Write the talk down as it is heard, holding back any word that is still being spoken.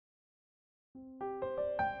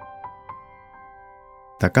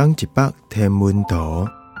逐天一百天文图，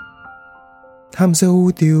探索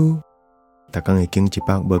宇宙。逐天会经一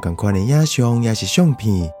百无同款的影像，也是相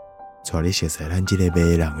片，带你熟悉咱这个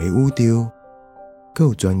迷人的宇宙。更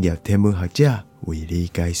有专业天文学者为你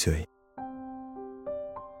解说。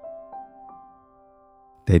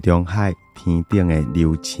地中海天顶的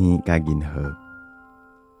流星甲银河，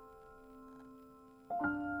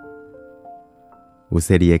有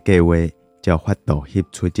细腻的计划，才有法度翕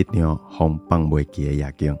出这张风放袂记的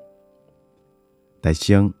夜景。大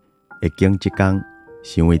声会经这天，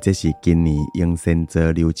想为这是今年英仙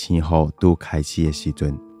座流星雨拄开始的时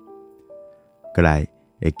阵。过来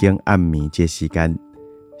会经暗暝这时间，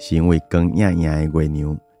是因为光影影的月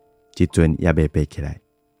亮，即阵也未爬起来。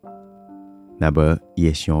若无伊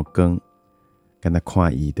会伤光，敢若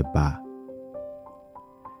看伊就罢。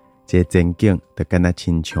这前景就敢若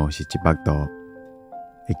亲像是100度，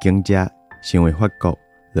会经这想为法国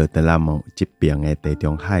罗德拉姆这边的地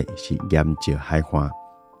中海是炎热海岸，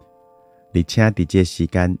而且伫这时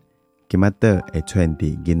间，金仔岛会出现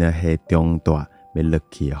伫银河系中大要落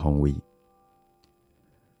去的方位。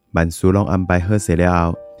万事拢安排好势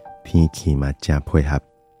了后，天气嘛真配合，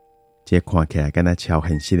这看起来敢若超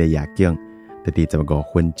现实的夜景，就伫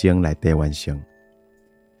15分钟内底完成。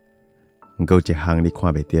不过一项你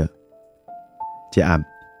看袂到，这暗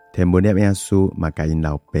天文摄影师嘛甲因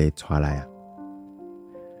老爸带来啊。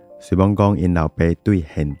虽然讲因老爸对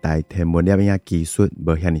现代天文摄影技术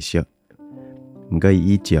无遐尼熟，不过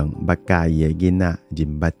伊以前捌教伊的囡仔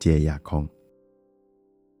认捌这个夜空。